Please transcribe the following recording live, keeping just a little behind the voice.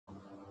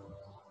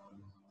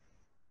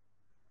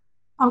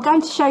I'm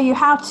going to show you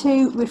how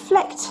to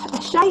reflect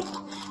a shape,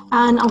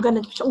 and I'm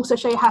going to also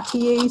show you how to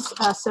use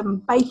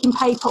some baking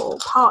paper or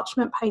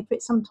parchment paper,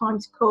 it's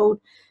sometimes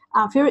called.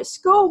 If you're at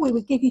school, we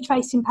would give you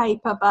tracing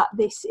paper, but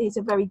this is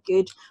a very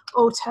good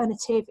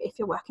alternative if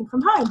you're working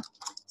from home.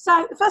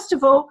 So first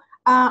of all,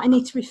 I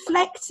need to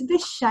reflect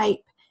this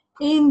shape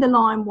in the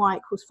line y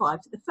equals 5.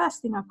 So the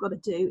first thing I've got to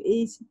do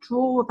is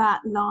draw that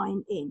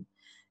line in.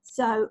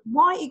 So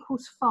y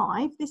equals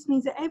 5, this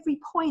means that every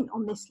point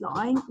on this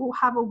line will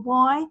have a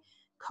y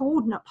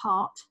coordinate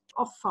part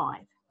of 5.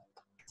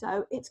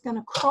 So it's going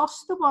to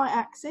cross the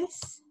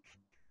y-axis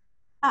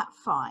at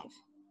 5.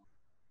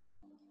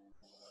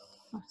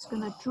 I'm just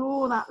going to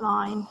draw that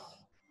line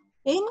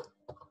in.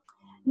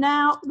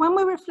 Now, when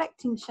we're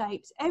reflecting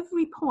shapes,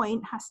 every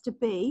point has to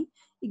be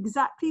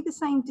exactly the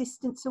same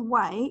distance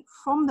away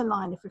from the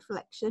line of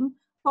reflection,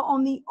 but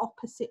on the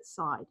opposite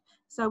side.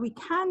 So we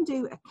can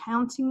do a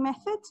counting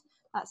method,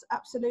 that's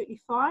absolutely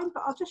fine,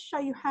 but I'll just show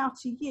you how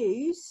to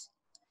use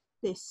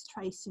this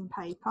tracing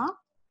paper.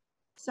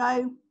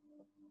 So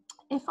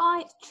if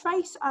I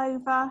trace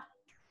over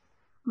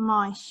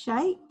my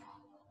shape,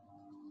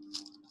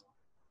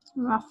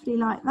 roughly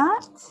like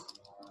that,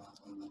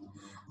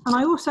 and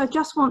I also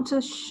just want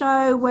to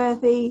show where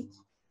the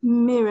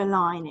mirror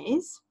line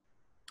is,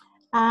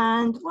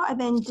 and what I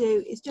then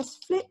do is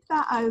just flip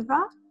that over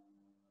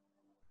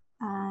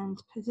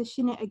and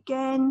position it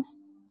again.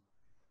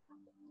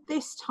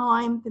 This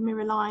time the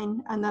mirror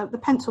line and the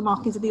pencil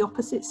markings are the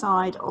opposite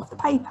side of the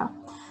paper,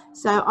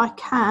 so I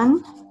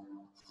can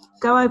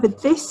go over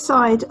this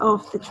side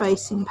of the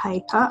tracing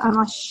paper, and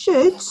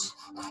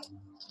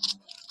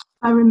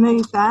I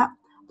remove that.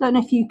 Don't know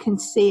if you can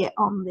see it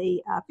on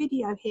the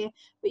video here,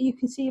 but you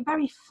can see a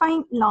very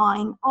faint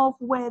line of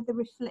where the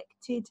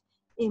reflected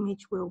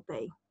image will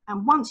be.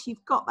 And once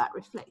you've got that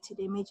reflected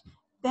image,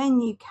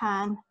 then you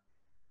can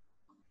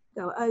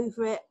go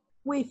over it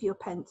with your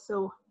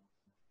pencil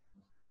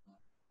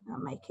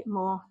and make it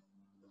more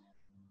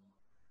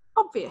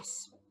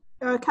obvious.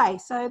 Okay,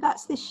 so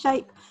that's this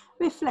shape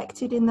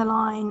reflected in the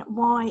line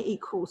y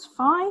equals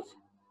 5.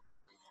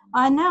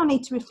 I now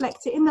need to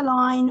reflect it in the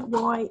line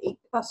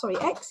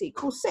x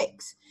equals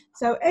 6.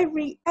 So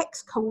every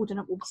x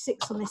coordinate will be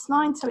 6 on this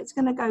line, so it's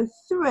going to go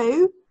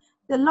through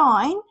the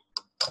line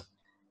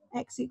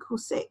x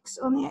equals 6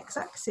 on the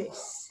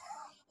x-axis.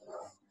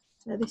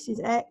 So this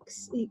is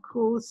x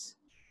equals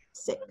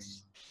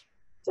 6.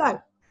 So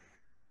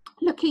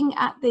looking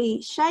at the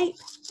shape,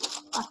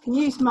 I can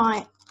use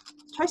my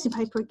tracing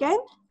paper again.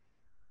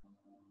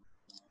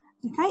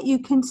 Okay, you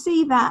can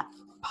see that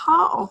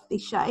part of the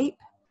shape,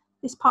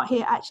 this part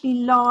here, actually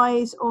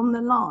lies on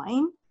the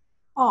line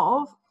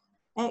of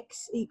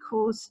x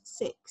equals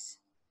 6.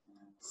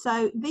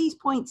 So these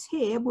points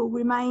here will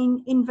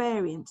remain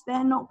invariant.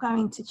 They're not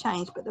going to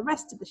change, but the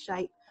rest of the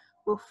shape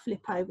will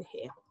flip over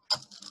here.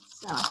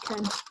 So I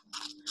can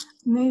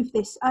move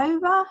this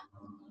over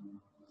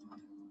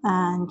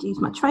and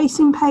use my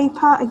tracing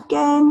paper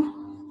again,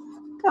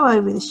 go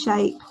over the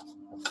shape.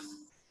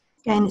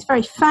 Again, it's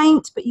very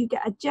faint, but you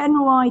get a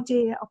general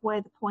idea of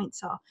where the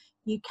points are.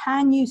 You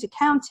can use a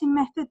counting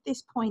method.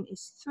 This point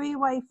is 3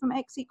 away from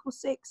x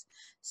equals 6,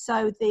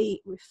 so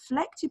the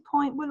reflected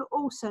point will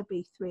also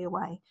be 3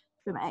 away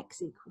from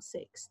x equals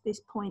 6. This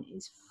point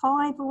is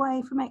 5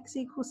 away from x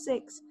equals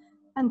 6,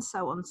 and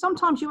so on.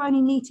 Sometimes you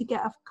only need to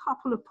get a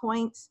couple of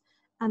points,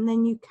 and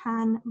then you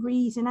can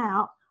reason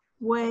out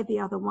where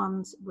the other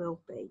ones will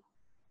be.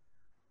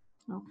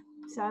 Okay.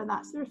 So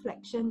that's the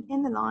reflection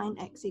in the line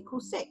x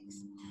equals 6.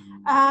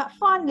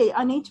 Finally,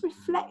 I need to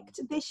reflect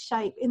this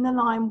shape in the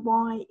line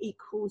y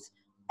equals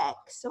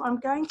x. So I'm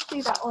going to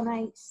do that on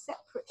a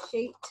separate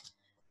sheet,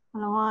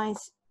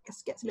 otherwise it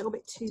gets a little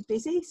bit too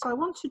busy. So I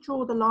want to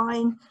draw the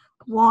line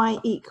y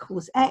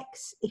equals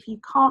x. If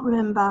you can't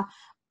remember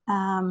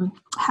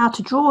how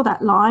to draw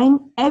that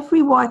line,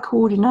 every y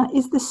coordinate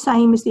is the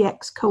same as the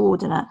x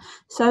coordinate.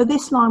 So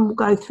this line will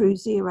go through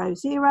 0,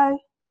 0,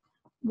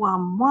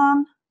 1,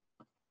 1,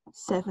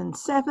 7,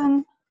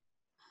 7,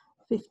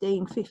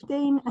 15,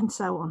 15, and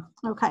so on.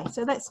 Okay,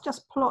 so let's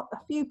just plot a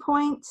few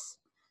points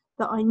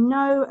that I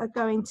know are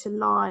going to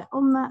lie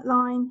on that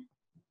line.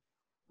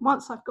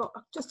 Once I've got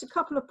just a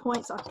couple of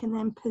points, I can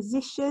then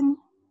position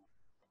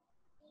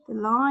the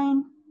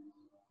line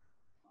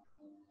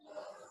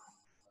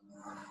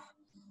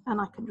and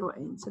I can draw it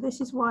in. So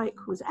this is y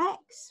equals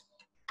x.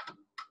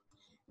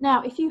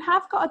 Now, if you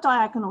have got a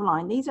diagonal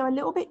line, these are a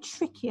little bit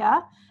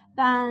trickier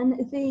than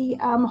the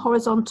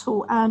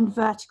horizontal and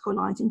vertical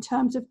lines in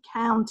terms of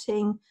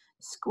counting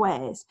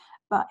squares.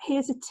 But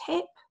here's a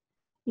tip.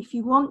 If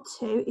you want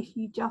to, if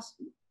you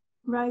just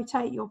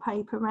rotate your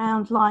paper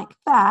around like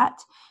that,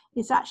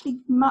 it's actually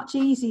much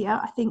easier,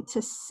 I think,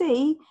 to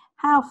see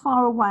how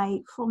far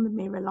away from the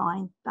mirror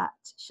line that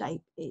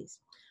shape is.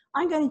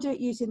 I'm going to do it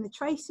using the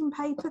tracing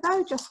paper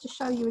though, just to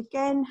show you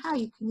again how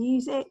you can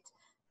use it.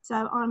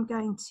 So I'm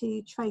going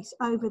to trace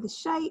over the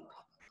shape.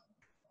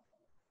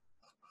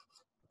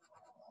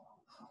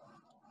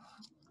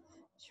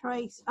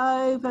 Trace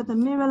over the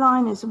mirror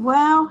line as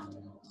well.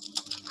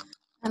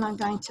 And I'm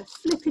going to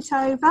flip it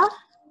over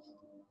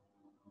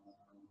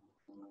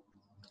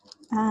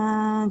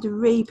and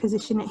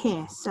reposition it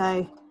here.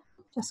 So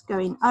just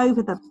going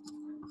over the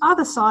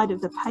other side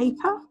of the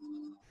paper.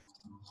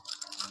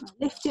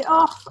 Lift it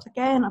off.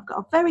 Again, I've got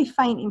a very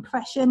faint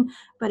impression,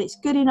 but it's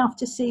good enough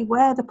to see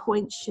where the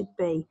points should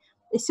be.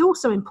 It's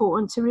also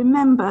important to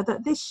remember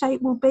that this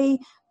shape will be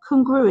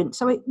congruent,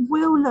 so it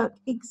will look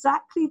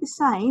exactly the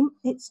same,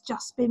 it's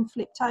just been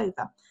flipped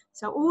over.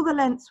 So all the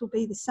lengths will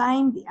be the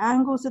same, the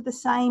angles are the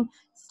same,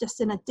 it's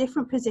just in a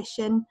different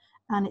position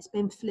and it's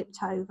been flipped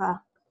over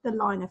the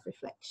line of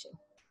reflection.